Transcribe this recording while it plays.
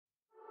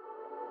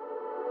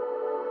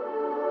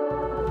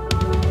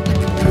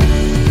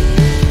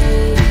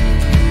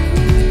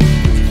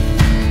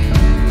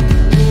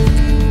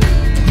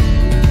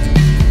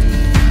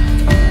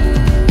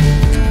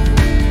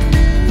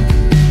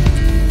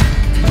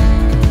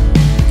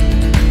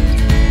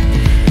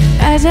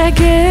As I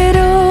get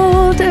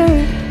older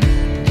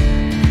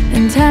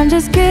and time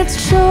just gets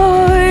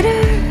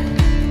shorter,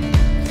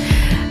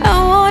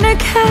 I wanna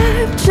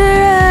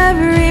capture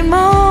every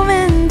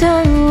moment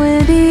I'm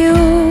with you,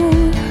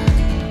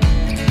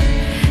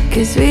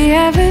 'cause we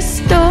have a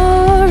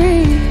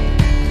story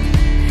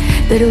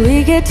that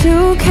we get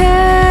to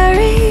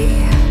carry.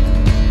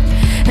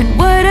 And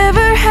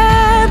whatever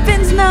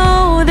happens,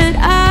 know that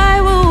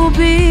I will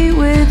be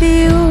with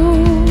you.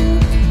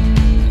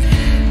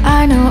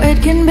 I know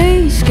it can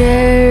be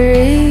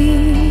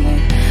scary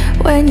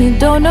when you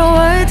don't know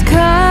what's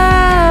coming,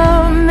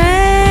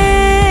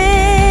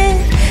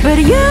 but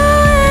you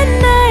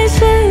and I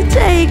should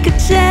take a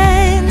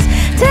chance.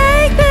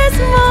 Take this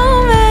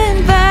moment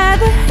by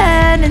the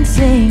hand and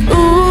sing,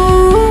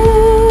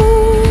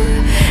 ooh,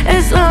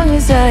 as long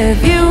as I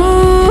have you.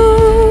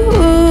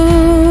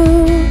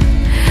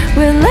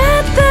 We'll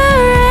let the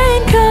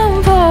rain come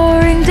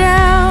pouring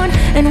down,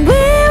 and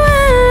we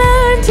will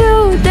learn to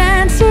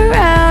dance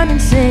around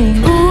and sing,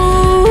 ooh.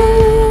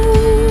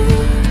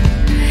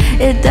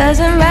 It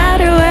doesn't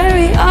matter where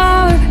we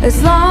are, as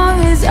long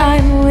as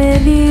I'm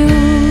with you.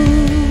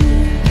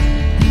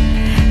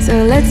 So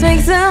let's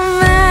make some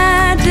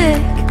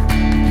magic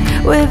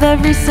with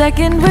every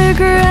second we're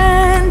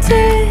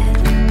granted.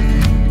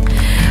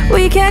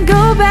 We can't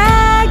go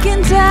back in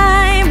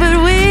time, but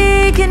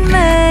we can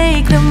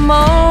make the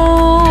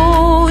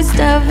most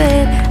of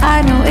it. I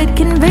know it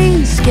can be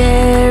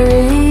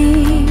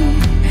scary,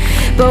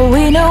 but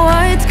we know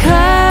what's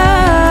coming.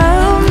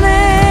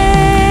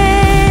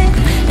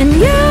 And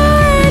you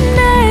and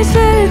I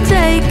should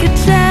take a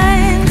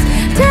chance.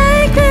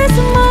 Take this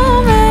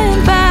moment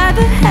by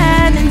the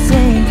hand and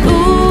sing,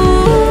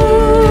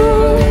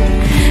 ooh,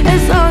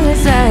 as long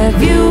as I have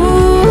you.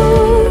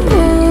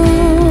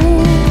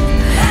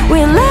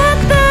 We'll let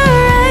the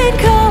rain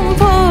come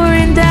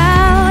pouring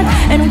down,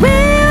 and we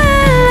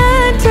will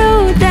learn to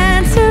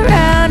dance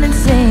around and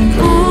sing,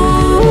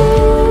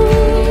 ooh.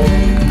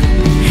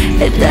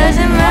 It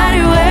doesn't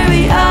matter where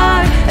we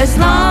are, as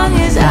long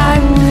as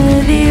I'm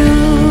with you.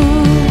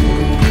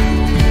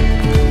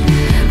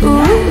 Ooh,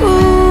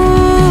 ooh,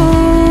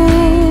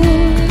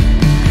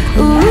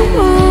 ooh,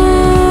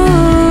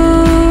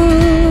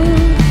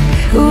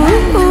 ooh.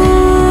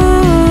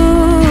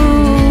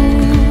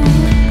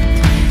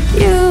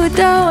 You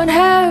don't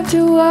have to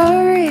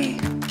worry,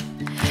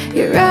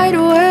 you're right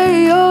where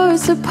you're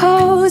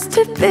supposed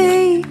to be.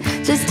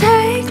 Just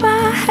take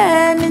my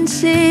hand and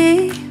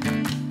see,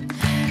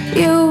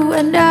 you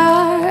and I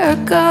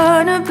are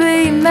gonna be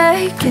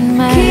making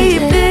magic.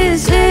 Keep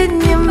this in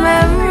your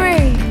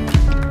memory.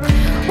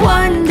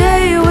 One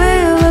day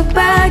we'll look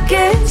back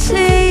and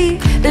see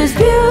there's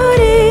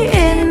beauty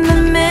in the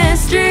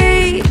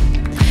mystery.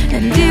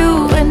 And you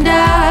and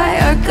I